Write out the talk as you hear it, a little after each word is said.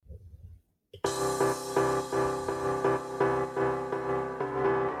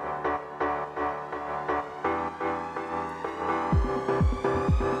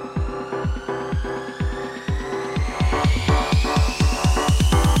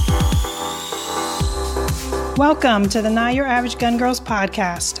Welcome to the Not Your Average Gun Girls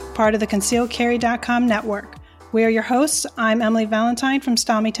podcast, part of the ConcealedCarry.com network. We are your hosts. I'm Emily Valentine from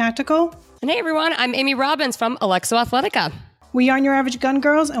Stalmy Tactical. And hey everyone, I'm Amy Robbins from Alexo Athletica. We aren't your average gun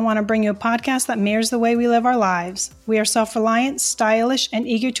girls and want to bring you a podcast that mirrors the way we live our lives. We are self-reliant, stylish, and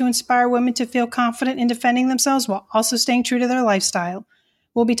eager to inspire women to feel confident in defending themselves while also staying true to their lifestyle.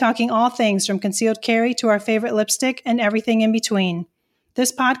 We'll be talking all things from concealed carry to our favorite lipstick and everything in between.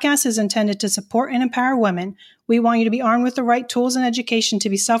 This podcast is intended to support and empower women. We want you to be armed with the right tools and education to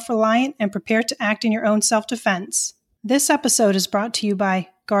be self-reliant and prepared to act in your own self-defense. This episode is brought to you by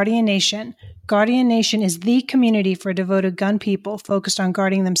Guardian Nation. Guardian Nation is the community for devoted gun people focused on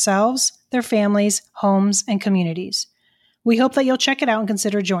guarding themselves, their families, homes, and communities. We hope that you'll check it out and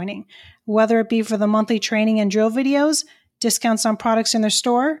consider joining, whether it be for the monthly training and drill videos, discounts on products in their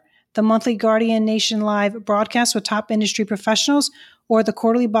store, the monthly Guardian Nation live broadcast with top industry professionals, or the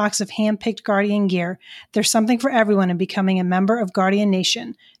quarterly box of hand-picked Guardian gear. There's something for everyone in becoming a member of Guardian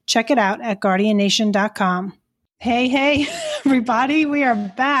Nation. Check it out at guardiannation.com. Hey, everybody, we are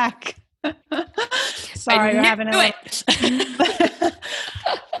back. Sorry, we're having a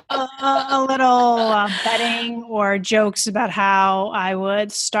little betting or jokes about how I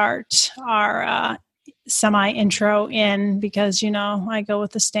would start our semi-intro in because, I go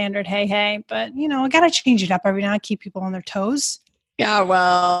with the standard hey, but, I got to change it up every now and keep people on their toes. Yeah,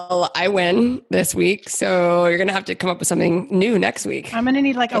 well, I win this week, so you're going to have to come up with something new next week. I'm going to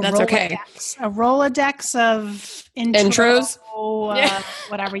need like a Rolodex of intros,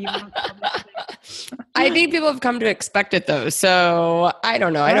 whatever you want. I think people have come to expect it though, so I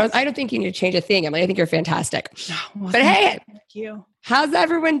don't know. I don't think you need to change a thing, Emily. I think you're fantastic. Well, but hey, thank you. How's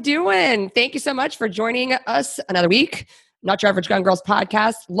everyone doing? Thank you so much for joining us another week. Not Your Average Gun Girls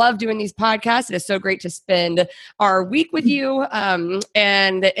podcast. Love doing these podcasts. It is so great to spend our week with you. And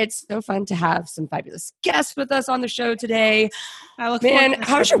it's so fun to have some fabulous guests with us on the show today.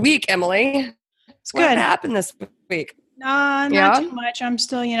 How's your week, Emily? It's good. What happened this week? Not too much. I'm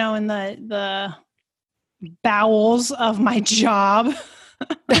still, in the bowels of my job.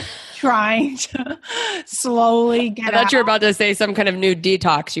 Trying to slowly get out. I thought you were about to say some kind of new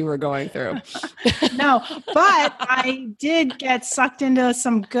detox you were going through. No, but I did get sucked into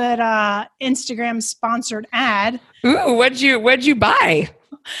some good Instagram sponsored ad. Ooh, what'd you buy?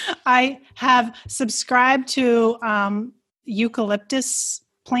 I have subscribed to eucalyptus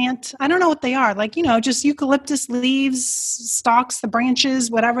plant. I don't know what they are. Like, just eucalyptus leaves, stalks, the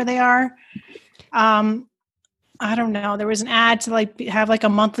branches, whatever they are. I don't know. There was an ad to have a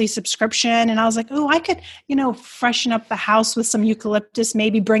monthly subscription. And I was like, oh, I could, freshen up the house with some eucalyptus,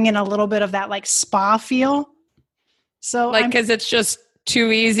 maybe bring in a little bit of that spa feel. So because it's just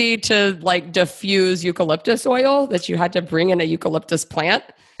too easy to diffuse eucalyptus oil that you had to bring in a eucalyptus plant.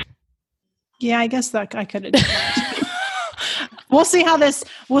 Yeah, I guess that I could have done that. We'll see how this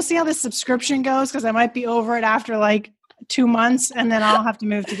subscription goes. Cause I might be over it after 2 months and then I'll have to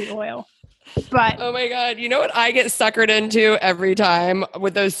move to the oil. But oh my God, you know what I get suckered into every time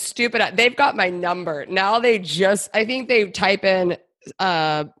with those stupid, they've got my number. Now I think they type in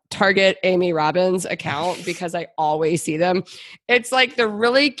Target Amy Robbins account because I always see them. It's the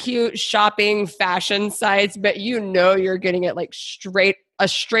really cute shopping fashion sites, but you're getting it a straight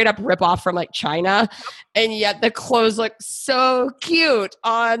up ripoff from China. And yet the clothes look so cute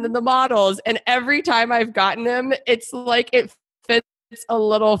on the models. And every time I've gotten them, it's it fits a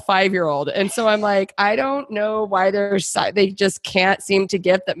little 5-year-old. And so I'm I don't know why they just can't seem to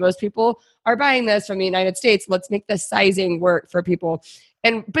get that most people are buying this from the United States. Let's make the sizing work for people.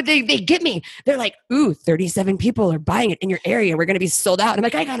 But they get me. They're like, ooh, 37 people are buying it in your area. We're going to be sold out. And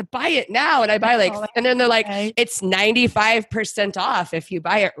I'm I got to buy it now. And I buy and then they're it's 95% off if you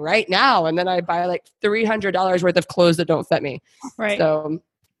buy it right now. And then I buy $300 worth of clothes that don't fit me. Right. So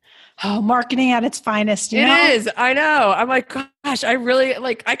marketing at its finest. It is. I know. I'm gosh, I really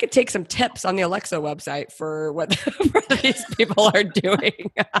I could take some tips on the Alexa website for what these people are doing.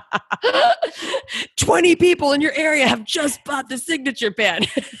 20 people in your area have just bought the signature pen.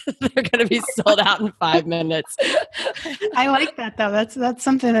 They're going to be sold out in 5 minutes. I like that though. That's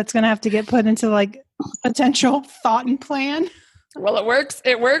something that's going to have to get put into potential thought and plan. Well, it works.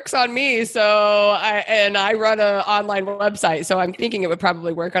 It works on me. So I run an online website. So I'm thinking it would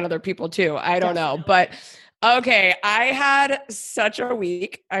probably work on other people too. I don't know. But okay, I had such a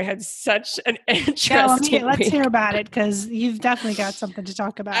week. I had such an interesting let's hear about it because you've definitely got something to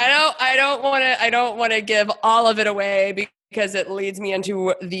talk about. I don't want to give all of it away because it leads me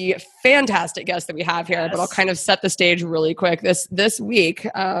into the fantastic guest that we have here. Yes. But I'll kind of set the stage really quick. This week,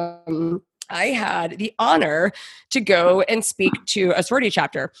 I had the honor to go and speak to a sorority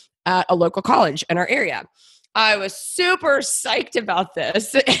chapter at a local college in our area. I was super psyched about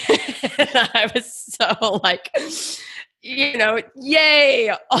this. I was so like,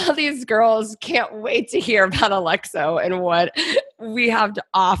 yay, all these girls can't wait to hear about Alexo and what we have to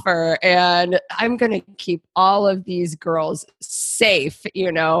offer. And I'm going to keep all of these girls safe,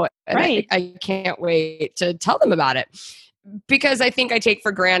 and Right. I can't wait to tell them about it. Because I think I take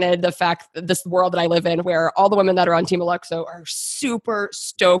for granted the fact that this world that I live in, where all the women that are on Team Alexo are super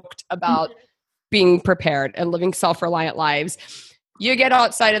stoked about being prepared and living self-reliant lives. You get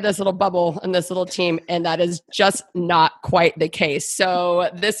outside of this little bubble and this little team, and that is just not quite the case.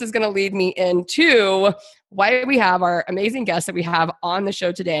 So this is going to lead me into why we have our amazing guests that we have on the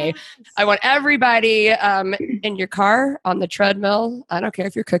show today. I want everybody in your car, on the treadmill, I don't care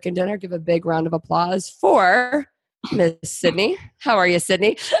if you're cooking dinner, give a big round of applause for Miss Sydney. How are you,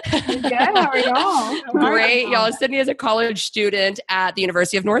 Sydney? Good. How are y'all? Great, y'all. Sydney is a college student at the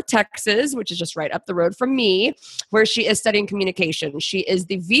University of North Texas, which is just right up the road from me, where she is studying communication. She is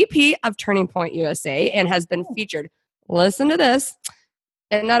the VP of Turning Point USA and has been featured, listen to this,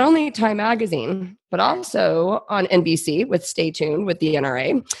 and not only Time Magazine, but also on NBC with Stay Tuned with the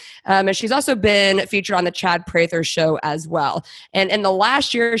NRA. And she's also been featured on the Chad Prather Show as well. And in the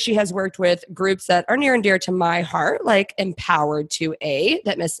last year, she has worked with groups that are near and dear to my heart, like Empowered 2A,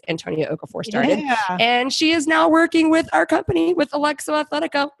 that Miss Antonia Okafor started. Yeah. And she is now working with our company, with Alexo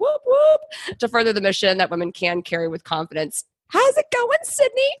Athletica, whoop, whoop, to further the mission that women can carry with confidence. How's it going,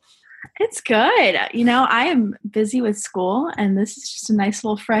 Sydney? It's good. I am busy with school, and this is just a nice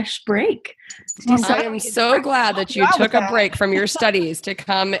little fresh break. I am so glad that you took a break from your studies to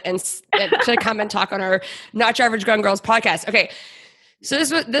come and talk on our Not Your Average Gun Girls podcast. Okay, so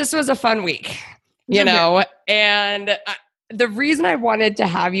this was a fun week, and the reason I wanted to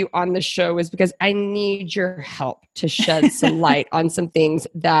have you on the show is because I need your help to shed some light on some things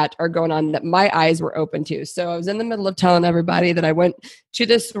that are going on that my eyes were open to. So I was in the middle of telling everybody that I went to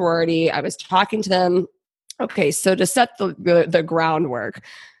the sorority. I was talking to them. Okay, so to set the groundwork,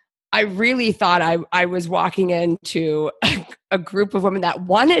 I really thought I was walking into a group of women that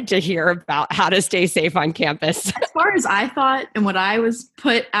wanted to hear about how to stay safe on campus. As far as I thought and what I was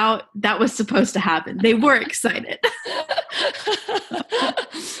put out, that was supposed to happen. They were excited.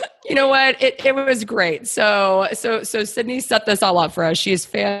 You know what? It was great. So Sydney set this all up for us. She's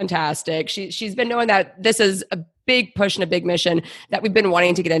fantastic. She's been knowing that this is a big push and a big mission that we've been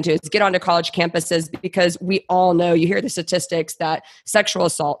wanting to get into, is get onto college campuses, because we all know, you hear the statistics that sexual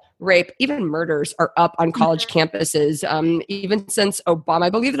assault, rape, even murders are up on college campuses. Even since Obama, I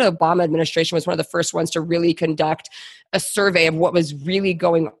believe the Obama administration was one of the first ones to really conduct a survey of what was really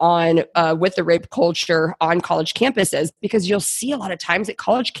going on with the rape culture on college campuses, because you'll see a lot of times that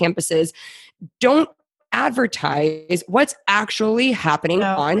college campuses don't advertise what's actually happening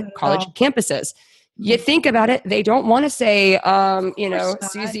on college campuses. You think about it, they don't want to say,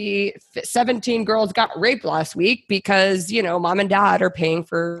 Susie, 17 girls got raped last week because, mom and dad are paying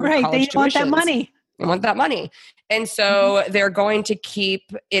for college tuitions. Want that money. They want that money. And so they're going to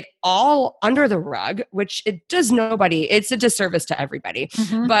keep it all under the rug, which it does nobody. It's a disservice to everybody.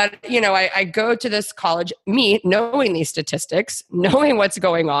 Mm-hmm. But, I go to this college, me knowing these statistics, knowing what's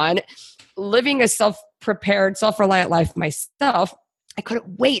going on, living a self-prepared, self-reliant life myself. I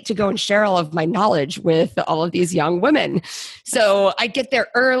couldn't wait to go and share all of my knowledge with all of these young women. So I get there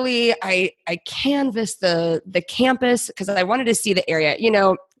early. I canvass the campus because I wanted to see the area.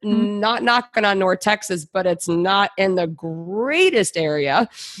 Not knocking on North Texas, but it's not in the greatest area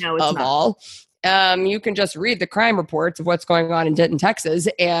of all. You can just read the crime reports of what's going on in Denton, Texas.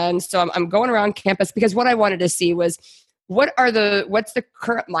 And so I'm going around campus because what I wanted to see was what's the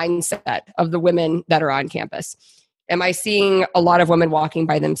current mindset of the women that are on campus? Am I seeing a lot of women walking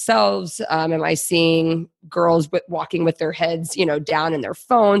by themselves? Am I seeing girls walking with their heads, down in their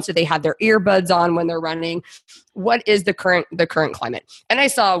phones, so they have their earbuds on when they're running? What is the current climate? And I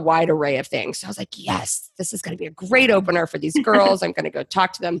saw a wide array of things. So I was like, yes, this is going to be a great opener for these girls. I'm going to go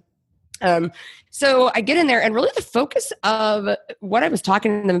talk to them. So I get in there, and really the focus of what I was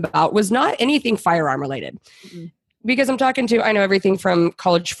talking to them about was not anything firearm related. Mm-hmm. Because I'm talking to, I know everything from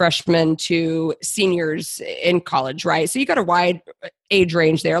college freshmen to seniors in college, right? So you got a wide age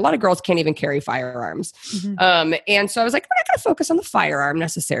range there. A lot of girls can't even carry firearms. Mm-hmm. And so I was like, we're not going to focus on the firearm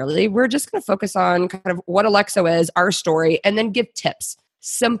necessarily. We're just going to focus on kind of what Alexo is, our story, and then give tips,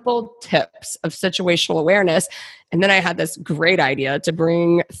 simple tips of situational awareness. And then I had this great idea to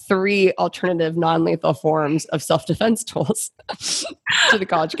bring 3 alternative non-lethal forms of self-defense tools to the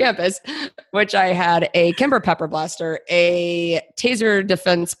college campus, which I had a Kimber Pepper Blaster, a Taser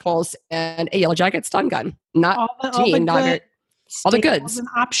Defense Pulse, and a Yellow Jacket stun gun. All the goods. And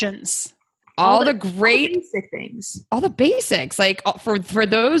options. all the great basic things, all the basics. Like for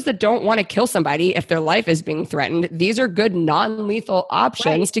those that don't want to kill somebody if their life is being threatened, these are good non-lethal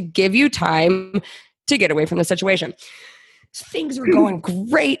options to give you time to get away from the situation. Things were going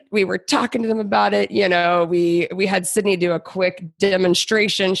great. We were talking to them about it. You know, we had Sydney do a quick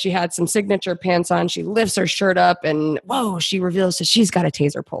demonstration. She had some signature pants on. She lifts her shirt up and whoa, she reveals that she's got a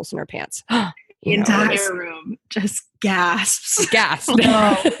taser pulse in her pants. The entire room just gasps.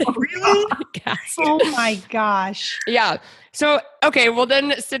 No. Really? Gasp. Oh my gosh. Yeah. So, okay, well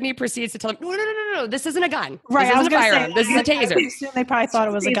then Sydney proceeds to tell them, no, this isn't a gun. Right. This I was isn't a going to firearm. This is a taser. I assume they probably thought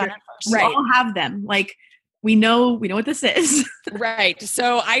it was a gun at first. We all have them. Like, we know what this is. Right.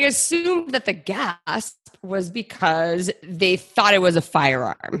 So I assumed that the gasp was because they thought it was a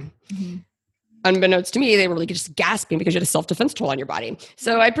firearm. Mm-hmm. Unbeknownst to me, they were really just gasping because you had a self-defense tool on your body.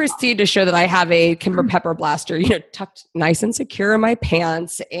 So I proceed to show that I have a Kimber Pepper blaster, tucked nice and secure in my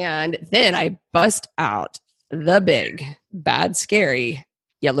pants. And then I bust out the big, bad, scary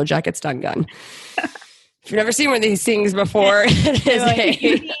Yellow Jacket stun gun. If you've never seen one of these things before, it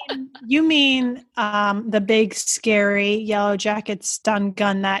is You mean the big, scary Yellow Jacket stun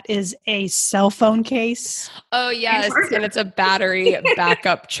gun that is a cell phone case? Oh, yes. And it's a battery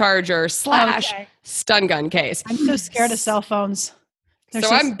backup charger / stun gun case. I'm so scared of cell phones. So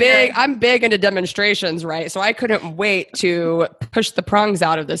I'm big into demonstrations, right? So I couldn't wait to push the prongs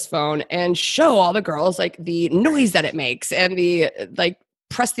out of this phone and show all the girls like the noise that it makes and the like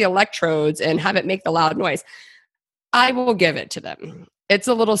press the electrodes and have it make the loud noise. I will give it to them. It's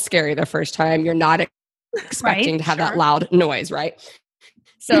a little scary the first time. You're not expecting to have that loud noise, right?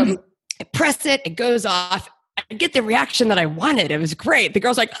 So I press it, it goes off. I get the reaction that I wanted. It was great. The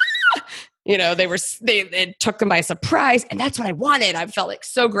girls like, ah! It took them by surprise. And that's what I wanted. I felt like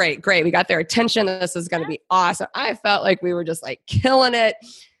so great. We got their attention. This is going to be awesome. I felt like we were just like killing it.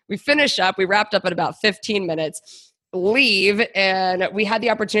 We finished up. We wrapped up in about 15 minutes. Leave, and we had the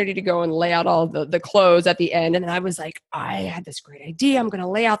opportunity to go and lay out all the clothes at the end. And I was like, I had this great idea. I'm going to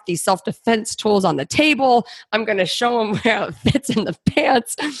lay out these self-defense tools on the table. I'm going to show them where it fits in the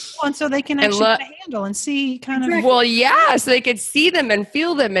pants. Well, and so they can actually get a handle and see kind of. Well, yeah, so they could see them and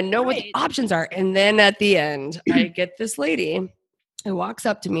feel them and know what the options are. And then at the end, I get this lady who walks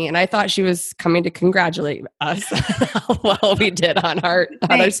up to me, and I thought she was coming to congratulate us how well we did on our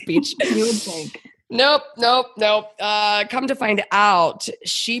speech. You would think. Nope. Come to find out,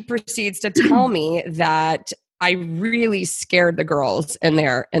 she proceeds to tell me that I really scared the girls in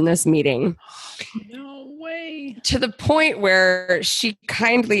this meeting. No way. To the point where she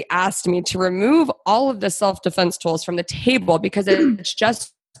kindly asked me to remove all of the self-defense tools from the table because it's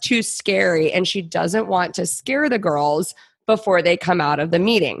just too scary and she doesn't want to scare the girls before they come out of the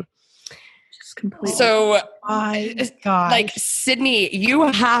meeting. Completely. So, my God, like Sydney,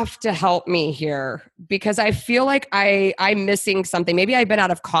 you have to help me here because I feel like I'm missing something. Maybe I've been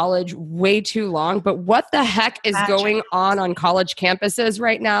out of college way too long, but what the heck is going on college campuses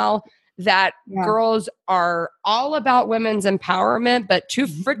right now that girls are all about women's empowerment, but too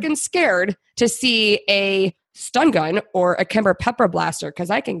freaking scared to see a stun gun or a Kimber Pepper blaster? Because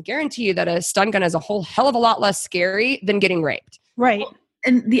I can guarantee you that a stun gun is a whole hell of a lot less scary than getting raped. Right. Well,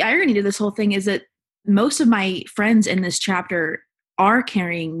 and the irony to this whole thing is that most of my friends in this chapter are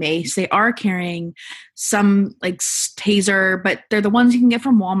carrying mace. They are carrying some like taser, but they're the ones you can get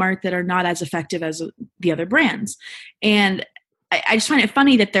from Walmart that are not as effective as the other brands. And I just find it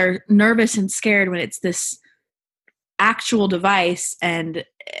funny that they're nervous and scared when it's this actual device and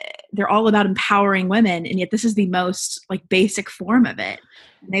they're all about empowering women. And yet this is the most like basic form of it.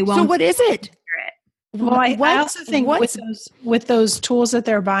 They won't. So what is it? Well, I also think with those tools that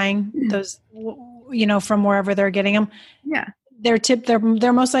they're buying, those, from wherever they're getting them,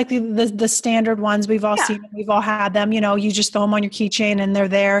 they're most likely the standard ones. We've all seen them. We've all had them. You just throw them on your keychain and they're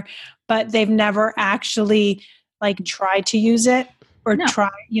there, but they've never actually like tried to use it or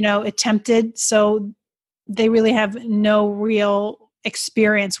attempted. So they really have no real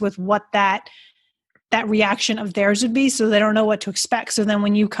experience with what that reaction of theirs would be. So they don't know what to expect. So then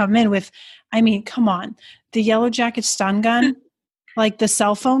when you come in with, come on, the Yellow Jacket stun gun, like the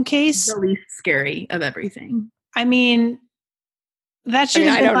cell phone case. The least scary of everything. That should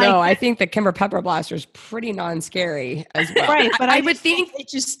I don't know. I think the Kimber Pepper blaster is pretty non-scary as well. Right. But I would think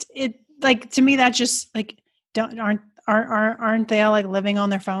to me, that just like, aren't they all like living on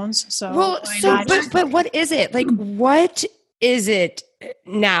their phones? So, but what is it? Like, what is it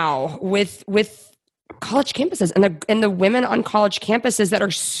now with college campuses and the women on college campuses that are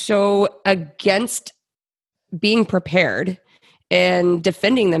so against being prepared and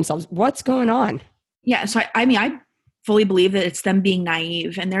defending themselves? What's going on? Yeah. So I fully believe that it's them being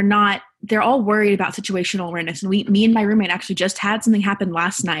naive, and they're all worried about situational awareness. And me and my roommate actually just had something happen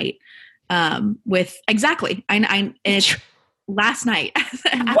last night with exactly. And it's last night.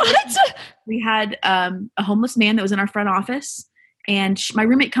 What? We had a homeless man that was in our front office, and my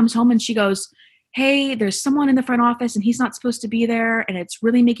roommate comes home and she goes, "Hey, there's someone in the front office and he's not supposed to be there. And it's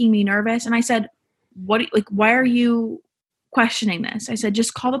really making me nervous." And I said, why are you questioning this? I said,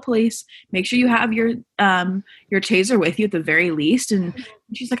 just call the police, make sure you have your taser with you at the very least. And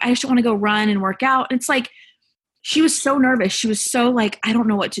she's like, I just want to go run and work out. And it's like, she was so nervous. She was so like, I don't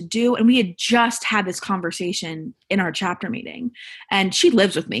know what to do. And we had just had this conversation in our chapter meeting, and she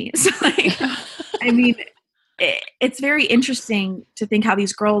lives with me. So like, I mean, it's very interesting to think how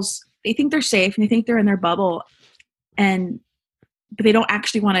these girls, they think they're safe and they think they're in their bubble, but they don't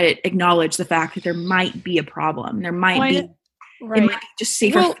actually want to acknowledge the fact that there might be a problem. There might be, It might be just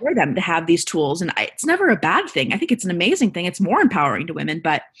safer for them to have these tools. And it's never a bad thing. I think it's an amazing thing. It's more empowering to women,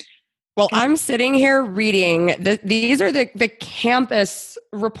 but. Well, I'm sitting here reading, these are the campus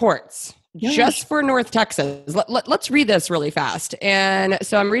reports just for North Texas. Let's read this really fast. And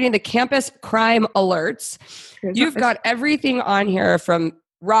so I'm reading the campus crime alerts. You've got everything on here from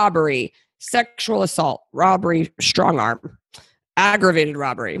robbery, sexual assault, robbery, strong arm, aggravated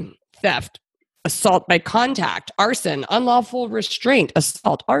robbery, theft, assault by contact, arson, unlawful restraint,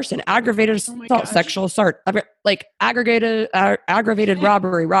 assault, arson, aggravated assault, sexual assault, like aggravated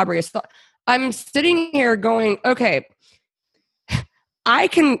robbery, assault. I'm sitting here going, okay, I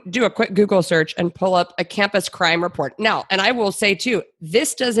can do a quick Google search and pull up a campus crime report. Now, and I will say too,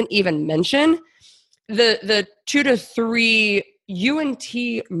 this doesn't even mention the 2 to 3 UNT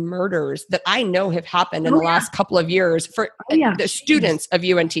murders that I know have happened in the last couple of years for the students of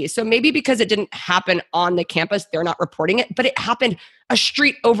UNT. So maybe because it didn't happen on the campus, they're not reporting it, but it happened a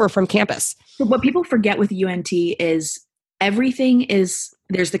street over from campus. So what people forget with UNT is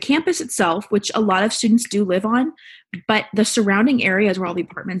there's the campus itself, which a lot of students do live on, but the surrounding areas where all the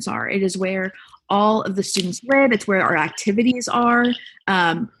apartments are, it is where all of the students live. It's where our activities are.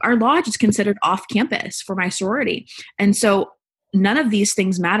 Our lodge is considered off campus for my sorority. And so none of these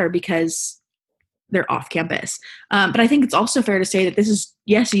things matter because they're off campus. But I think it's also fair to say that this is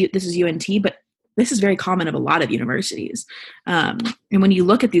UNT, but this is very common of a lot of universities. And when you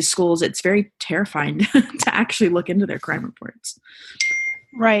look at these schools, it's very terrifying to actually look into their crime reports.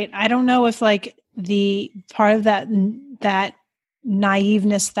 Right. I don't know if like the part of that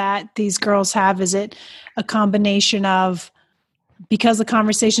naiveness that these girls have, is it a combination of because the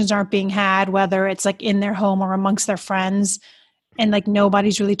conversations aren't being had, whether it's like in their home or amongst their friends, and like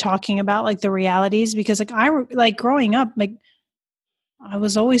nobody's really talking about like the realities? Because like growing up, like I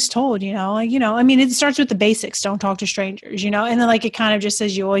was always told, I mean, it starts with the basics. Don't talk to strangers, and then like it kind of just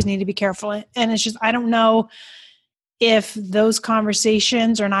says you always need to be careful. And it's just, I don't know if those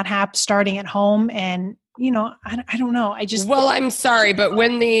conversations are not starting at home. And, I don't know. Well, I'm sorry, but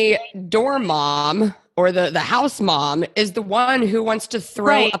when the dorm mom or the house mom is the one who wants to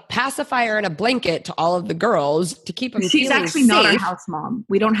throw a pacifier and a blanket to all of the girls to keep them She's feeling actually safe. Not our house mom.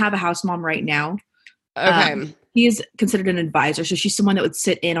 We don't have a house mom right now. Okay. He is considered an advisor. So she's someone that would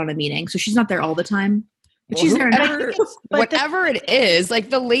sit in on a meeting. So she's not there all the time. But she's there. Whatever it is, like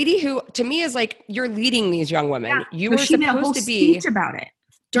the lady who to me is like, you're leading these young women. Yeah. You were supposed to be speech about it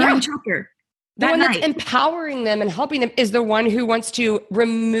during chapter. The one that's empowering them and helping them is the one who wants to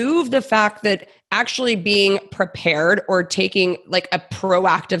remove the fact that actually being prepared or taking like a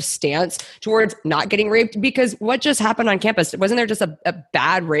proactive stance towards not getting raped. Because what just happened on campus? Wasn't there just a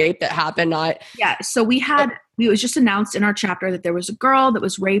bad rape that happened? So it was just announced in our chapter that there was a girl that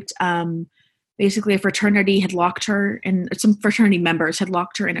was raped. Basically a fraternity had locked her, and some fraternity members had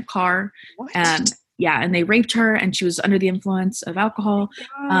locked her in a car. What? And they raped her, and she was under the influence of alcohol.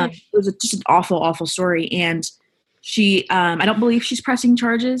 It was just an awful, awful story. And she, I don't believe she's pressing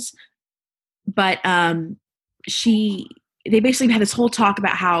charges, but they basically had this whole talk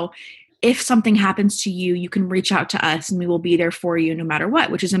about how if something happens to you, you can reach out to us and we will be there for you no matter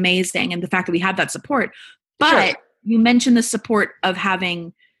what, which is amazing. And the fact that we have that support. But you mentioned the support of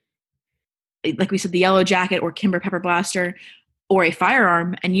having, like we said, the yellow jacket or Kimber Pepper Blaster or a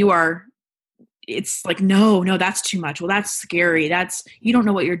firearm, and it's like, no, that's too much. Well, that's scary. You don't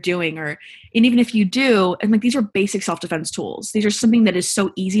know what you're doing. And even if you do, and like, these are basic self-defense tools. These are something that is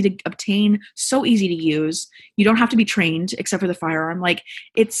so easy to obtain, so easy to use. You don't have to be trained except for the firearm. Like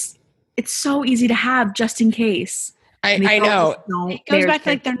it's so easy to have just in case. I know. It goes back to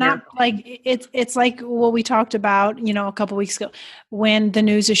like they're not like it's like what we talked about, a couple weeks ago when the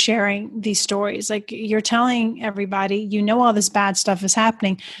news is sharing these stories. Like you're telling everybody, all this bad stuff is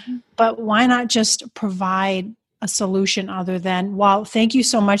happening, but why not just provide a solution other than, well, thank you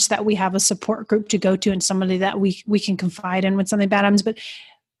so much that we have a support group to go to and somebody that we can confide in when something bad happens, but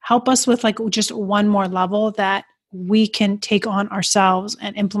help us with like just one more level that we can take on ourselves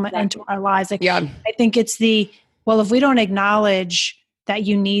and implement into our lives. Like, I think it's well, if we don't acknowledge that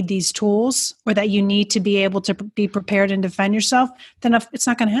you need these tools or that you need to be able to be prepared and defend yourself, then it's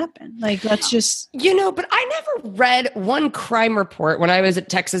not going to happen. Like, let's just, but I never read one crime report when I was at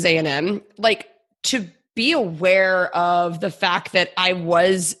Texas A&M, like to be aware of the fact that I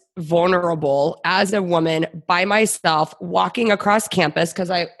was vulnerable as a woman by myself walking across campus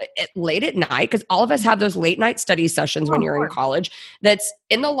late at night, because all of us have those late night study sessions when you're in college, that's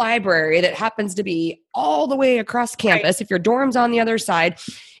in the library that happens to be all the way across campus if your dorm's on the other side.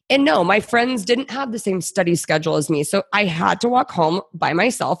 And no, my friends didn't have the same study schedule as me, so I had to walk home by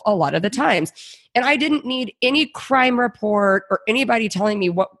myself a lot of the times. And I didn't need any crime report or anybody telling me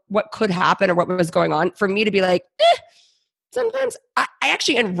what could happen or what was going on for me to be like, sometimes I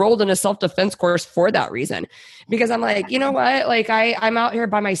actually enrolled in a self-defense course for that reason, because I'm like, you know what? Like I'm out here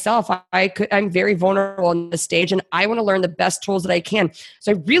by myself. I'm very vulnerable on the stage and I want to learn the best tools that I can.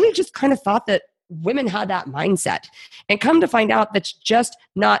 So I really just kind of thought that women had that mindset, and come to find out that's just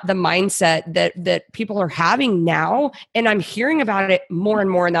not the mindset that people are having now. And I'm hearing about it more and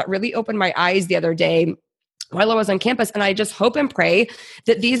more. And that really opened my eyes the other day while I was on campus. And I just hope and pray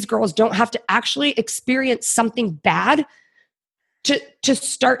that these girls don't have to actually experience something bad to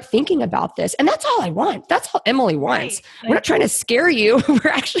start thinking about this. And that's all I want. That's all Emily wants. Right. We're not trying to scare you. We're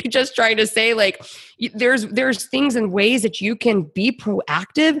actually just trying to say, like, there's things and ways that you can be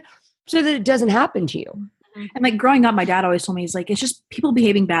proactive so that it doesn't happen to you. And like growing up, my dad always told me, he's like, it's just people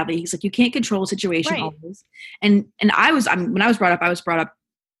behaving badly. He's like, you can't control a situation always. And when I was brought up, I was brought up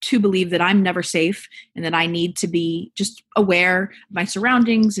to believe that I'm never safe and that I need to be just aware of my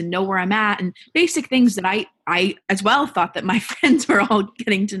surroundings and know where I'm at, and basic things that I as well thought that my friends were all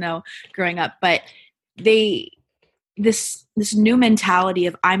getting to know growing up. But this new mentality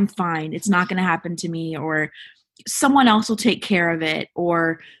of I'm fine, it's not going to happen to me, or someone else will take care of it.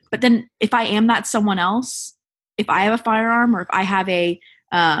 But then if I am that someone else, if I have a firearm or if I have a,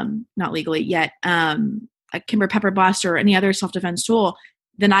 not legally yet, a Kimber Pepper Blast or any other self-defense tool,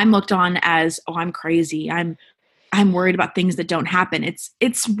 then I'm looked on as, oh, I'm crazy. I'm worried about things that don't happen.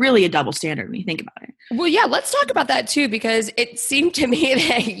 It's really a double standard when you think about it. Well, yeah, let's talk about that too, because it seemed to me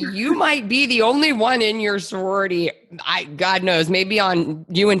that you might be the only one in your sorority, God knows, maybe on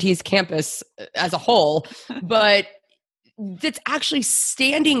UNT's campus as a whole, but that's actually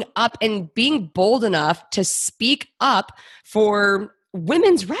standing up and being bold enough to speak up for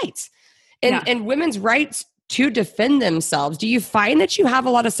women's rights and women's rights to defend themselves. Do you find that you have a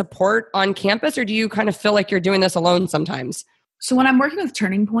lot of support on campus, or do you kind of feel like you're doing this alone sometimes? So when I'm working with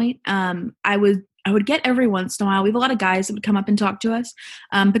Turning Point, I would get every once in a while, we have a lot of guys that would come up and talk to us,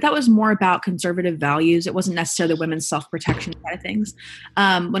 but that was more about conservative values. It wasn't necessarily the women's self-protection side of things.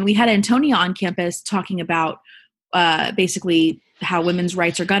 When we had Antonia on campus talking about basically how women's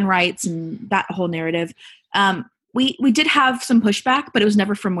rights are gun rights and that whole narrative, we did have some pushback, but it was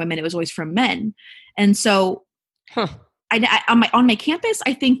never from women. It was always from men. And so on my campus,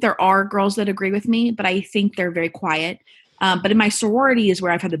 I think there are girls that agree with me, but I think they're very quiet. But in my sorority is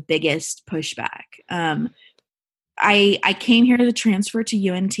where I've had the biggest pushback. I came here to transfer to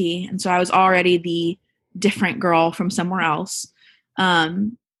UNT, and so I was already the different girl from somewhere else.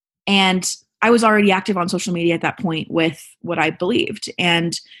 And I was already active on social media at that point with what I believed.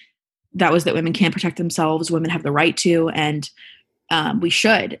 And that was that women can't protect themselves, women have the right to, and we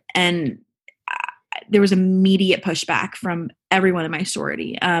should. And there was immediate pushback from everyone in my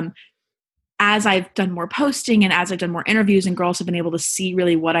sorority. As I've done more posting and as I've done more interviews and girls have been able to see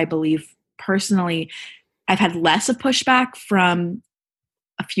really what I believe personally, I've had less of pushback from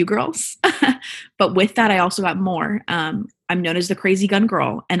a few girls. But with that, I also got more. I'm known as the crazy gun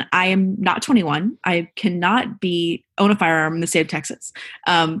girl, and I am not 21. I cannot own a firearm in the state of Texas,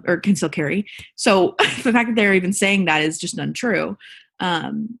 or can still carry. So the fact that they're even saying that is just untrue.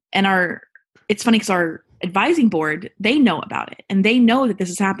 It's funny because our advising board, they know about it and they know that this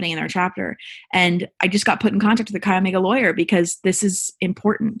is happening in our chapter. And I just got put in contact with the Chi Omega lawyer because this is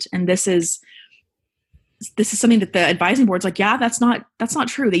important. And this is something that the advising board's like, yeah, that's not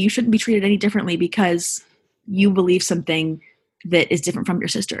true, that you shouldn't be treated any differently because you believe something that is different from your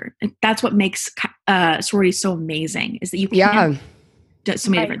sister. And that's what makes sorority so amazing, is that you can do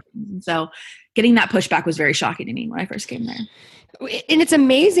so many different things. And so getting that pushback was very shocking to me when I first came there. And it's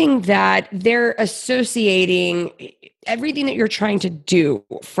amazing that they're associating everything that you're trying to do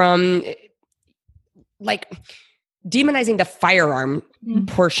from, like, demonizing the firearm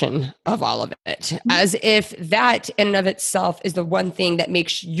portion of all of it, as if that in and of itself is the one thing that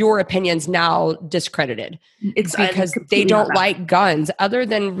makes your opinions now discredited. It's because they don't like guns, other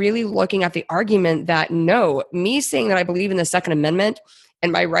than really looking at the argument that no, me saying that I believe in the Second Amendment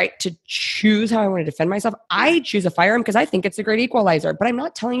and my right to choose how I want to defend myself, I choose a firearm because I think it's a great equalizer. But I'm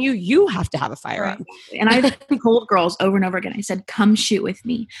not telling you, you have to have a firearm. Right. And I've told girls over and over again, I said, come shoot with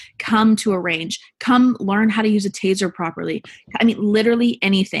me, come to a range, come learn how to use a taser properly. I mean, literally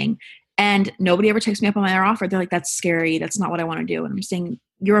anything. And nobody ever takes me up on my offer. They're like, that's scary. That's not what I want to do. And I'm saying,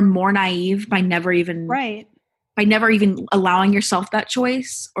 you're more naive by never even allowing yourself that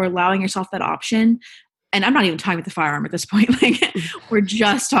choice or allowing yourself that option. And I'm not even talking about the firearm at this point. Like, we're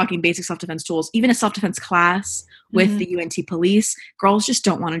just talking basic self-defense tools. Even a self-defense class with the UNT police, girls just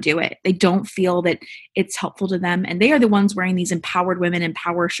don't want to do it. They don't feel that it's helpful to them. And they are the ones wearing these empowered women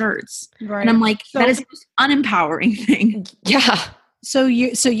empower shirts. Right. And I'm like, that is the most unempowering thing. Yeah. So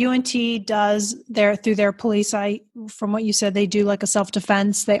UNT does through their police, from what you said, they do like a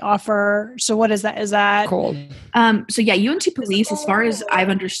self-defense. They offer. So what is that? Is that cool? So yeah, UNT police, as far as I've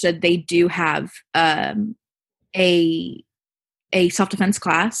understood, they do have a self-defense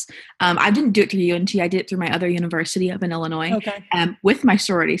class. I didn't do it through UNT. I did it through my other university up in Illinois, with my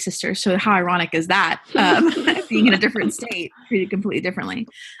sorority sisters. So how ironic is that? Being in a different state, treated completely differently.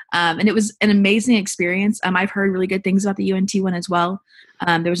 And it was an amazing experience. I've heard really good things about the UNT one as well.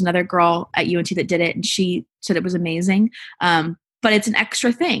 There was another girl at UNT that did it, and she said it was amazing. But it's an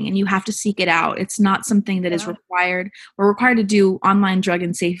extra thing, and you have to seek it out. It's not something that is required. We're required to do online drug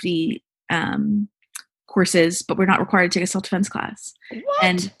and safety courses, but we're not required to take a self-defense class. What?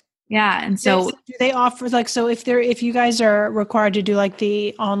 And so do they offer if you guys are required to do like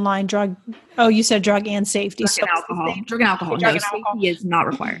the online drug, you said drug and safety. Drug and alcohol. Safety is not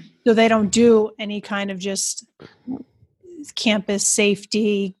required. So they don't do any kind of just campus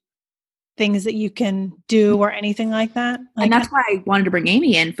safety things that you can do or anything like that. And that's why I wanted to bring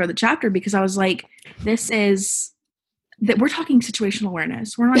Amy in for the chapter, because I was like, this is that we're talking situational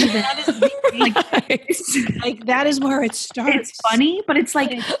awareness. We're not even like that is where it starts. It's funny, but it's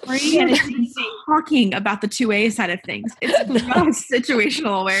like free and it's talking about the 2A side of things. It's just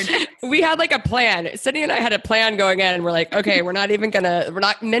situational awareness. We had like a plan. Sydney and I had a plan going in, and we're like, okay, we're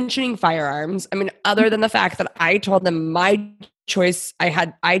not mentioning firearms. I mean, other than the fact that I told them my choice,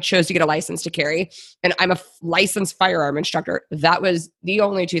 I chose to get a license to carry, and I'm a licensed firearm instructor. That was the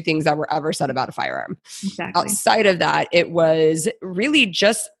only two things that were ever said about a firearm. Exactly. Outside of that, it was really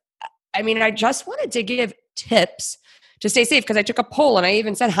just, I just wanted to give tips to stay safe, because I took a poll and I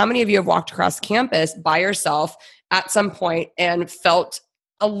even said, how many of you have walked across campus by yourself at some point and felt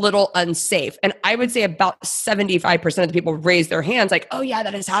a little unsafe? And I would say about 75% of the people raised their hands like, oh yeah,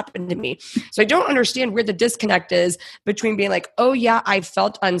 that has happened to me. So I don't understand where the disconnect is between being like, oh yeah, I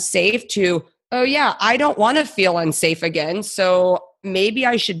felt unsafe, to, oh yeah, I don't want to feel unsafe again. So maybe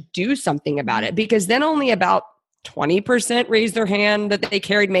I should do something about it, because then only about 20% raised their hand that they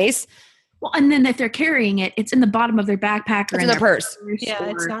carried mace. Well, and then if they're carrying it, it's in the bottom of their backpack or in their purse. Yeah,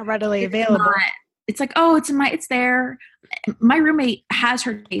 it's not readily available. It's like, oh, it's there. My roommate has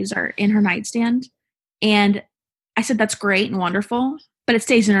her taser in her nightstand. And I said, that's great and wonderful, but it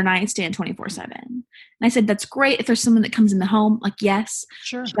stays in her nightstand 24/7. And I said, that's great if there's someone that comes in the home. Like, yes,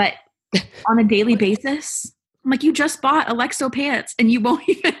 sure. But on a daily basis, I'm like, you just bought Alexo pants and you won't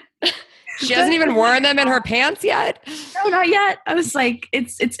even. She hasn't even worn them in her pants yet. No, not yet. I was like,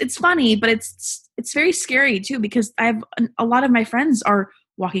 it's funny, but it's very scary too, because I have a lot of my friends are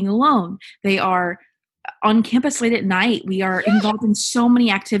walking alone. They are on campus late at night. We are involved in so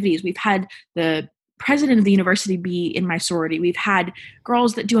many activities. We've had the president of the university be in my sorority. We've had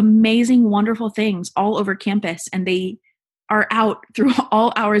girls that do amazing, wonderful things all over campus, and they are out through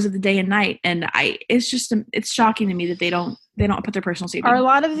all hours of the day and night. And it's shocking to me that they don't put their personal safety. Are a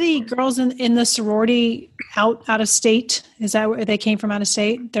lot of the girls in the sorority out of state? Is that where they came from, out of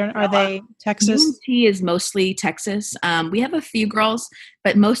state? Are they Texas? UNT is mostly Texas. We have a few girls,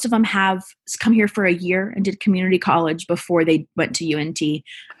 but most of them have come here for a year and did community college before they went to UNT,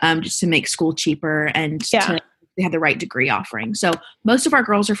 just to make school cheaper and they have the right degree offering. So most of our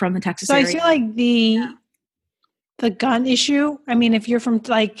girls are from the Texas area. I feel like the gun issue, I mean, if you're from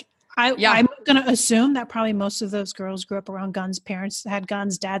I'm going to assume that probably most of those girls grew up around guns. Parents had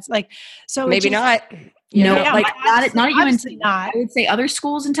guns, dads, so maybe not. Not at UNT. Not. I would say other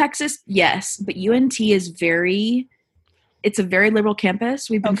schools in Texas, yes, but UNT is it's a very liberal campus.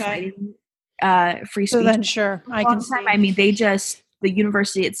 We've been fighting free speech. So then, sure, I can see. I mean, they just the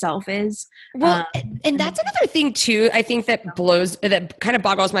university itself is. Well, and that's another thing too. I think that kind of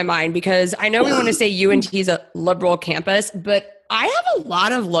boggles my mind, because I know we want to say UNT is a liberal campus, but I have a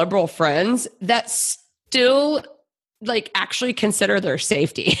lot of liberal friends that still like actually consider their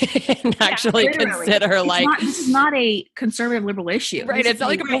safety and actually consider this is not a conservative liberal issue. Right. It's not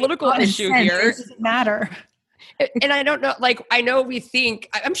like a political issue here. It doesn't matter. And I don't know, like, I know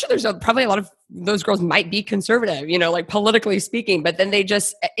I'm sure there's probably a lot of those girls might be conservative, like politically speaking, but then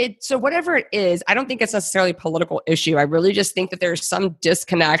so whatever it is, I don't think it's necessarily a political issue. I really just think that there's some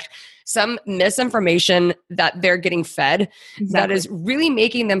disconnect, some misinformation that they're getting fed that is really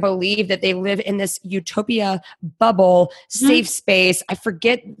making them believe that they live in this utopia bubble, safe space. I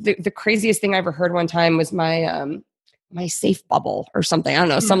forget the craziest thing I ever heard one time was my safe bubble or something. I don't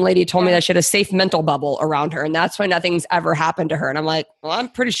know. Some lady told me that she had a safe mental bubble around her, and that's why nothing's ever happened to her. And I'm like, well, I'm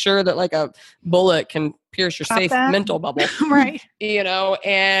pretty sure that like a bullet can pierce your safe mental bubble. Right.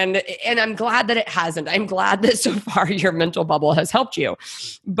 And I'm glad that it hasn't. I'm glad that so far your mental bubble has helped you.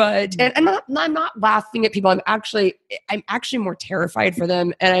 But, and I'm not laughing at people. I'm actually more terrified for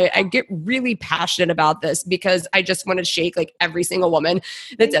them. And I get really passionate about this because I just want to shake like every single woman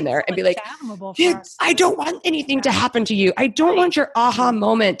that's in there and be like, I don't want anything to happen to you. I don't want your aha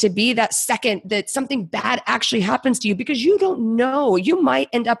moment to be that second that something bad actually happens to you, because you don't know. You might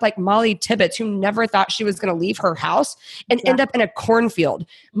end up like Molly Tibbetts, who never thought she was going to leave her house and end up in a cornfield.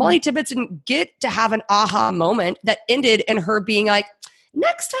 Molly Tibbetts didn't get to have an aha moment that ended in her being like,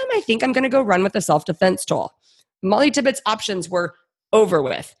 next time I think I'm going to go run with a self-defense tool. Molly Tibbetts' options were over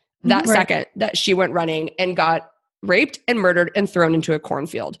with that second that she went running and got raped and murdered and thrown into a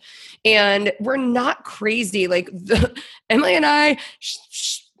cornfield. And we're not crazy. Like Emily and I,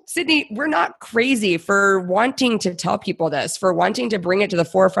 Sydney, we're not crazy for wanting to tell people this, for wanting to bring it to the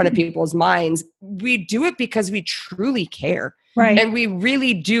forefront of people's minds. We do it because we truly care. Right. And we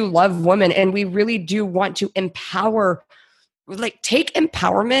really do love women, and we really do want to empower, like take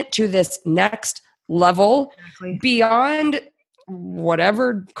empowerment to this next level beyond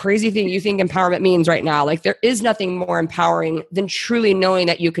whatever crazy thing you think empowerment means right now. Like there is nothing more empowering than truly knowing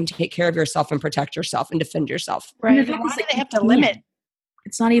that you can take care of yourself and protect yourself and defend yourself. Right. And why do they have to limit?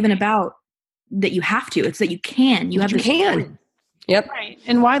 It's not even about that you have to. It's that you can. You can. Yep. Right.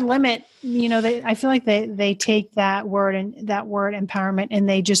 And why limit? I feel like they take that word empowerment, and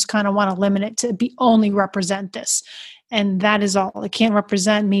they just kind of want to limit it to only represent this. And that is all. It can't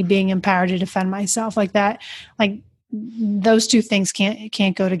represent me being empowered to defend myself like that. Like those two things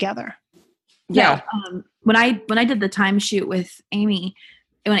can't go together. Yeah. When I did the time shoot with Amy,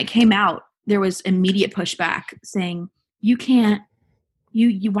 when it came out, there was immediate pushback saying, you can't,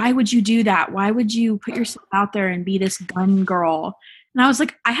 you why would you do that? Why would you put yourself out there and be this gun girl? And I was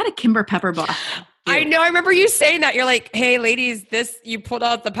like, I had a Kimber Pepper blast. I know. I remember you saying that. You're like, hey ladies, you pulled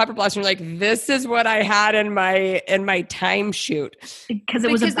out the pepper blaster. You're like, this is what I had in my time shoot. Because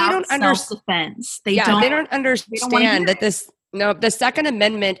it was about self-defense. They don't understand that the Second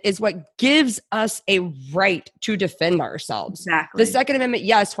Amendment is what gives us a right to defend ourselves. Exactly. The Second Amendment,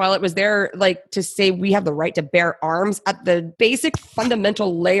 yes, while it was there like to say we have the right to bear arms, at the basic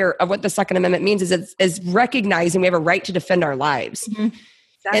fundamental layer of what the Second Amendment means is recognizing we have a right to defend our lives. Mm-hmm.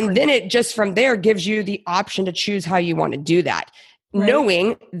 Exactly. And then it just from there gives you the option to choose how you want to do that. Right.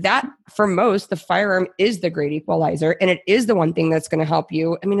 Knowing that for most, the firearm is the great equalizer, and it is the one thing that's going to help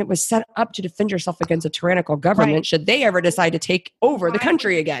you. I mean, it was set up to defend yourself against a tyrannical government should they ever decide to take over the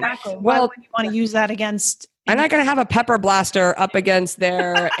country again. Exactly. Why would you want to use that against? I'm not going to have a pepper blaster up against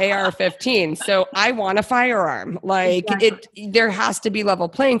their AR-15. So I want a firearm. There has to be level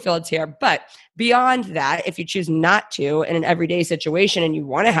playing fields here. But beyond that, if you choose not to in an everyday situation and you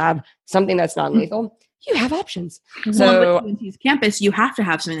want to have something that's non-lethal, you have options. So on UNT's campus, you have to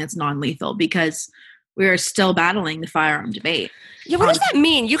have something that's non-lethal because we are still battling the firearm debate. Yeah, what does that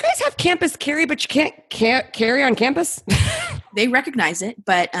mean? You guys have campus carry, but you can't carry on campus? They recognize it,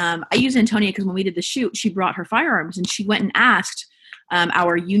 but I use Antonia because when we did the shoot, she brought her firearms and she went and asked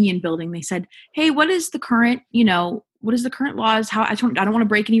our union building. They said, "Hey, what is the current laws? How I don't want to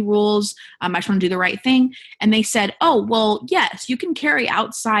break any rules. I just want to do the right thing." And they said, "Oh, well, yes, you can carry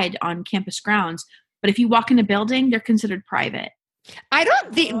outside on campus grounds, but if you walk in a building, they're considered private." I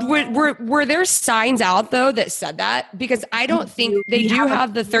don't think were there signs out though that said that? Because I don't think they do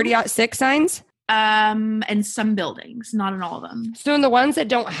have the 30-06 signs. In some buildings, not in all of them. So in the ones that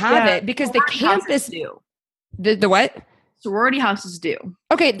don't have it, because the campus do. The what? Sorority houses do.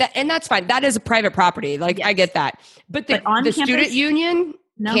 Okay, and that's fine. That is a private property. Yes. I get that. But the campus, student union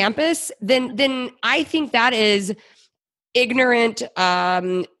campus, then I think that is ignorant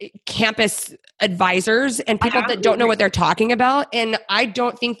campus advisors and people that don't know what they're talking about. And I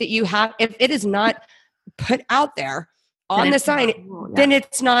don't think that you have, if it is not put out there on the sign, then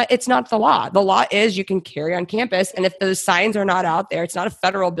it's not the law. The law is you can carry on campus. And if those signs are not out there, it's not a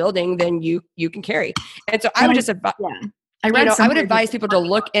federal building, then you can carry. And so I would just advise, I would advise people to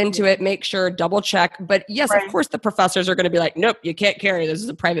look into it, make sure, double check. But yes, of course, the professors are going to be like, nope, you can't carry. This is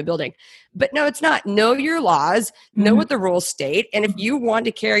a private building. But no, it's not. Know your laws, know what the rules state. And if you want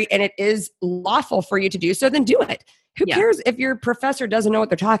to carry and it is lawful for you to do so, then do it. Who cares if your professor doesn't know what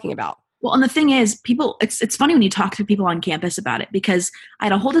they're talking about? Well, and the thing is, it's funny when you talk to people on campus about it, because I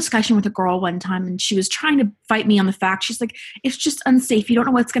had a whole discussion with a girl one time and she was trying to fight me on the fact. She's like, it's just unsafe. You don't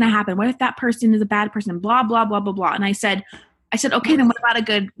know what's going to happen. What if that person is a bad person? Blah, blah, blah, blah, blah. And I said, okay, then what about a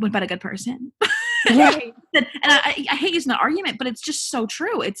good person? Right. And I hate using the argument, but it's just so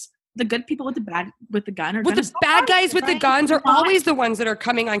true. It's the good people with the gun are the bad guys with the guns are always the ones that are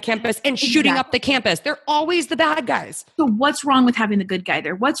coming on campus and shooting up the campus. They're always the bad guys. So what's wrong with having the good guy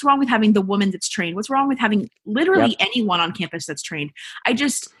there? What's wrong with having the woman that's trained? What's wrong with having literally anyone on campus that's trained? It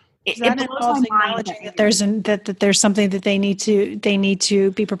blows my mind that there's something that they need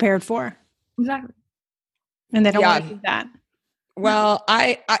to be prepared for. Exactly. And they don't want to do that. Well,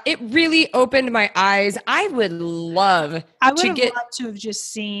 it really opened my eyes. I would love to have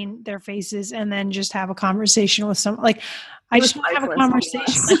just seen their faces and then just have a conversation with some, like, I just want to have a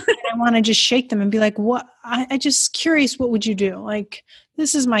conversation. Like, I want to just shake them and be like, what? I just curious, what would you do? Like,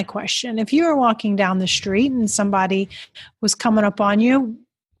 this is my question. If you were walking down the street and somebody was coming up on you,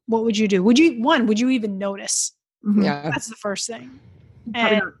 what would you do? Would you even notice? Mm-hmm. Yeah. That's the first thing.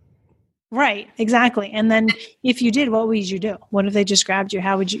 Right, exactly. And then if you did, what would you do? What if they just grabbed you?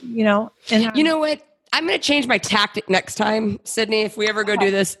 How would you, you know what? I'm going to change my tactic next time, Sydney, if we ever go do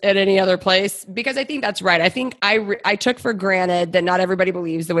this at any other place, because I think that's right. I think I took for granted that not everybody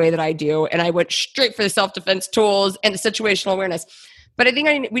believes the way that I do. And I went straight for the self-defense tools and the situational awareness. But I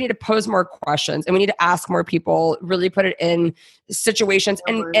think we need to pose more questions and we need to ask more people, really put it in situations.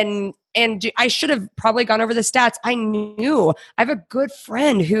 And I should have probably gone over the stats. I have a good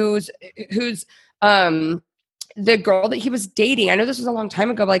friend who's the girl that he was dating. I know this was a long time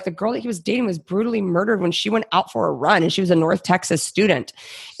ago, but like the girl that he was dating was brutally murdered when she went out for a run, and she was a North Texas student.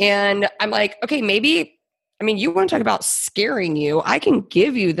 And I'm like, okay, maybe, I mean, you want to talk about scaring you. I can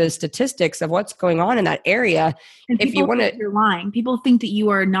give you the statistics of what's going on in that area. And if you want to, you're lying. People think that you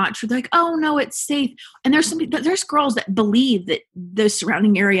are not true. They're like, oh no, it's safe. And there's girls that believe that the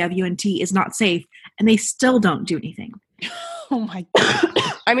surrounding area of UNT is not safe, and they still don't do anything. Oh my God.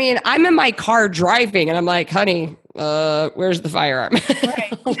 I mean, I'm in my car driving and I'm like, honey, where's the firearm?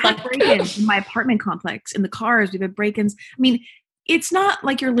 Right. We have break-ins in my apartment complex, in the cars. We've had break-ins. I mean, it's not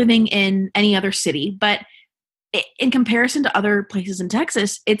like you're living in any other city, but in comparison to other places in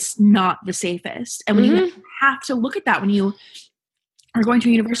Texas, it's not the safest. And when you have to look at that, when you are going to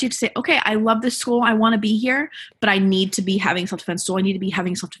a university, to say, okay, I love this school, I want to be here, but I need to be having self-defense school. I need to be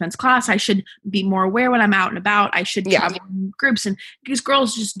having self-defense class. I should be more aware when I'm out and about. I should travel in groups, and because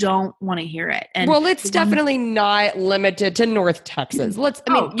girls just don't want to hear it. And well, it's definitely not limited to North Texas.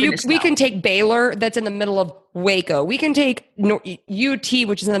 We can take Baylor, that's in the middle of Waco. We can take UT,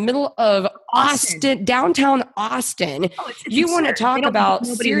 which is in the middle of Austin, downtown Austin. You want to talk about?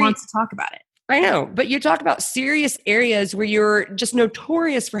 Nobody wants to talk about it. I know, but you talk about serious areas where you're just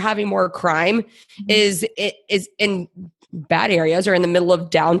notorious for having more crime is in bad areas or in the middle of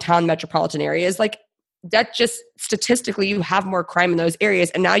downtown metropolitan areas. Like that, just statistically, you have more crime in those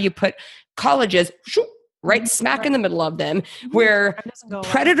areas. And now you put colleges right smack in the middle of them, where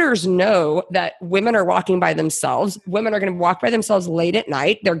predators know that women are walking by themselves. Women are going to walk by themselves late at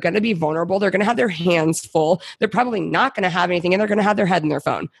night. They're going to be vulnerable. They're going to have their hands full. They're probably not going to have anything, and they're going to have their head in their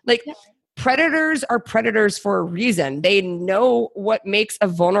phone. Like, predators are predators for a reason. They know what makes a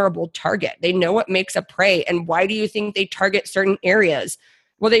vulnerable target. They know what makes a prey. And why do you think they target certain areas?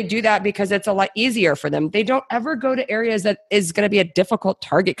 Well, they do that because it's a lot easier for them. They don't ever go to areas that is going to be a difficult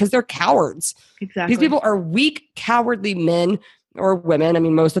target because they're cowards. Exactly. These people are weak, cowardly men or women. I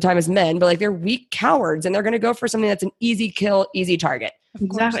mean, most of the time it's men, but like they're weak cowards, and they're going to go for something that's an easy kill, easy target.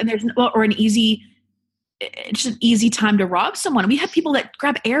 Exactly. And it's an easy time to rob someone. We have people that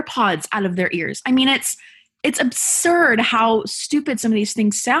grab AirPods out of their ears. I mean, it's absurd how stupid some of these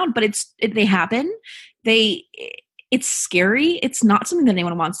things sound, but they happen. It's scary. It's not something that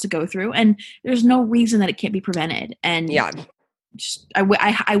anyone wants to go through, and there's no reason that it can't be prevented. And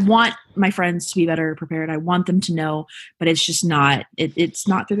I want my friends to be better prepared. I want them to know, but it's just not. It's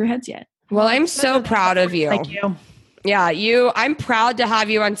not through their heads yet. Well, I'm so proud of you. Thank you. Yeah, I'm proud to have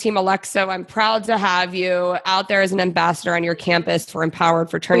you on Team Alexo. I'm proud to have you out there as an ambassador on your campus for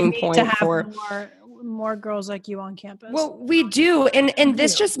Empowered, for Turning Point. To have more girls like you on campus. Well, we do. And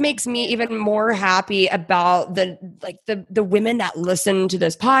this just makes me even more happy about the women that listen to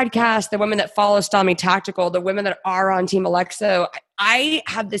this podcast, the women that follow STYLE Tactical, the women that are on Team Alexo. I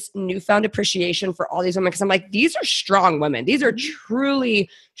have this newfound appreciation for all these women because I'm like, these are strong women. These are truly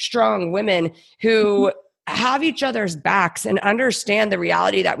strong women who have each other's backs and understand the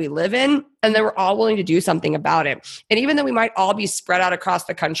reality that we live in. And then we're all willing to do something about it. And even though we might all be spread out across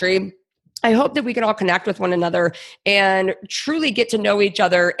the country, I hope that we can all connect with one another and truly get to know each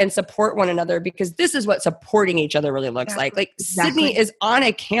other and support one another, because this is what supporting each other really looks like. Like Sydney is on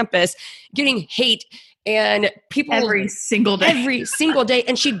a campus getting hate and people every single day.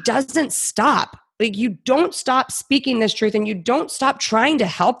 And she doesn't stop. Like, you don't stop speaking this truth and you don't stop trying to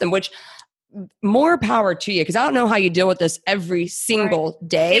help them, which more power to you. Cause I don't know how you deal with this every single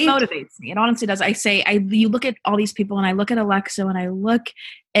day. It motivates me. It honestly does. You look at all these people and I look at Alexo and I look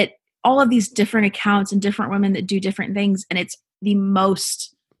at all of these different accounts and different women that do different things. And it's the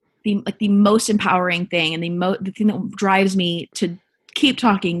most empowering thing. And the thing that drives me to keep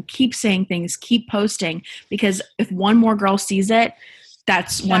talking, keep saying things, keep posting, because if one more girl sees it,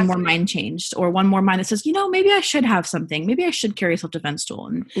 that's one more mind changed, or one more mind that says, maybe I should have something. Maybe I should carry a self-defense tool.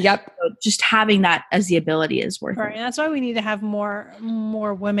 And just having that as the ability is worth it. And that's why we need to have more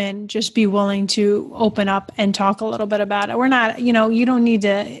women just be willing to open up and talk a little bit about it. We're not, you don't need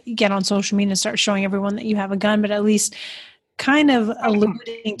to get on social media and start showing everyone that you have a gun, but at least kind of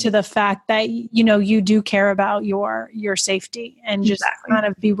alluding to the fact that, you do care about your safety, and just kind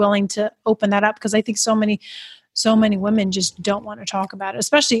of be willing to open that up. Because I think so many women just don't want to talk about it,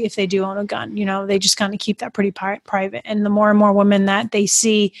 especially if they do own a gun. They just kind of keep that pretty private. And the more and more women that they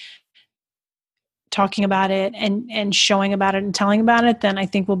see talking about it and showing about it and telling about it, then I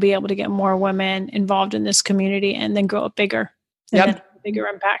think we'll be able to get more women involved in this community and then grow it bigger. And then bigger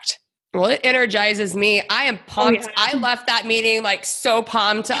impact. Well, it energizes me. I am pumped. I left that meeting so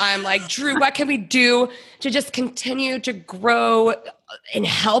pumped. I'm like, Drew, what can we do to just continue to grow and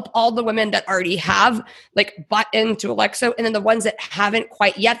help all the women that already have bought into Alexo, and then the ones that haven't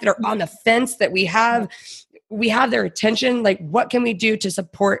quite yet, that are on the fence, that we have their attention. What can we do to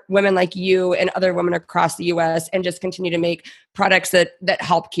support women like you and other women across the US and just continue to make products that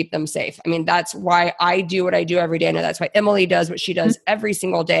help keep them safe? I mean, that's why I do what I do every day. And that's why Emily does what she does every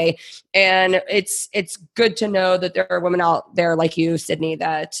single day. And it's good to know that there are women out there like you, Sydney,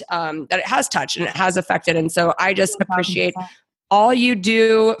 that it has touched and it has affected. And so I just appreciate all you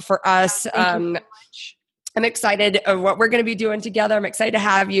do for us. I'm excited of what we're going to be doing together. I'm excited to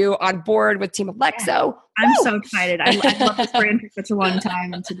have you on board with Team Alexo. I'm so excited. I love this brand for such a long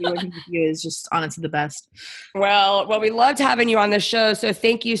time, and to be working with you is just honestly the best. Well, we loved having you on the show. So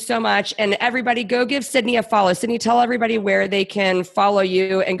thank you so much. And everybody, go give Sydney a follow. Sydney, tell everybody where they can follow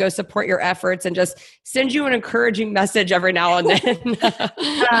you and go support your efforts, and just send you an encouraging message every now and then. All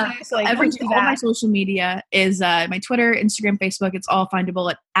my social media is my Twitter, Instagram, Facebook. It's all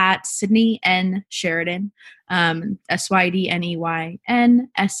findable at Sydney N. Sheridan.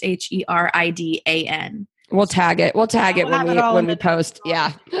 SYDNEYNSHERIDAN. We'll tag it. When we post.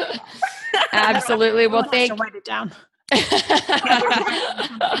 Yeah. Absolutely. Well, write it down.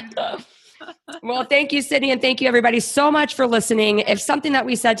 Well, thank you, Sydney, and thank you, everybody, so much for listening. If something that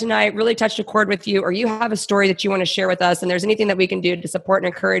we said tonight really touched a chord with you, or you have a story that you want to share with us, and there's anything that we can do to support and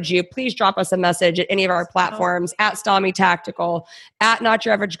encourage you, please drop us a message at any of our platforms, at STYLE Tactical, at Not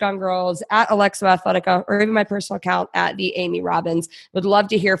Your Average Gun Girls, at Alexo Athletica, or even my personal account at the Amy Robbins. Would love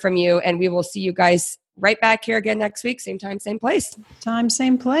to hear from you, and we will see you guys right back here again next week. Same time, same place. Time,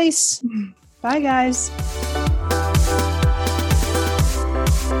 same place. Bye, guys.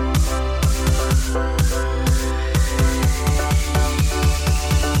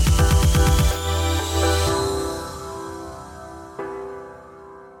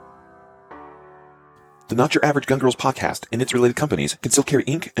 The Not Your Average Gun Girls podcast and its related companies, Concealed Carry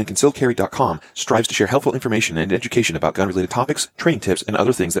Inc. and ConcealedCarry.com, strives to share helpful information and education about gun-related topics, training tips, and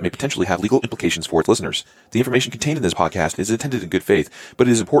other things that may potentially have legal implications for its listeners. The information contained in this podcast is intended in good faith, but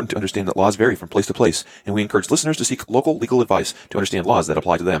it is important to understand that laws vary from place to place, and we encourage listeners to seek local legal advice to understand laws that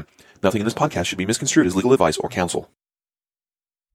apply to them. Nothing in this podcast should be misconstrued as legal advice or counsel.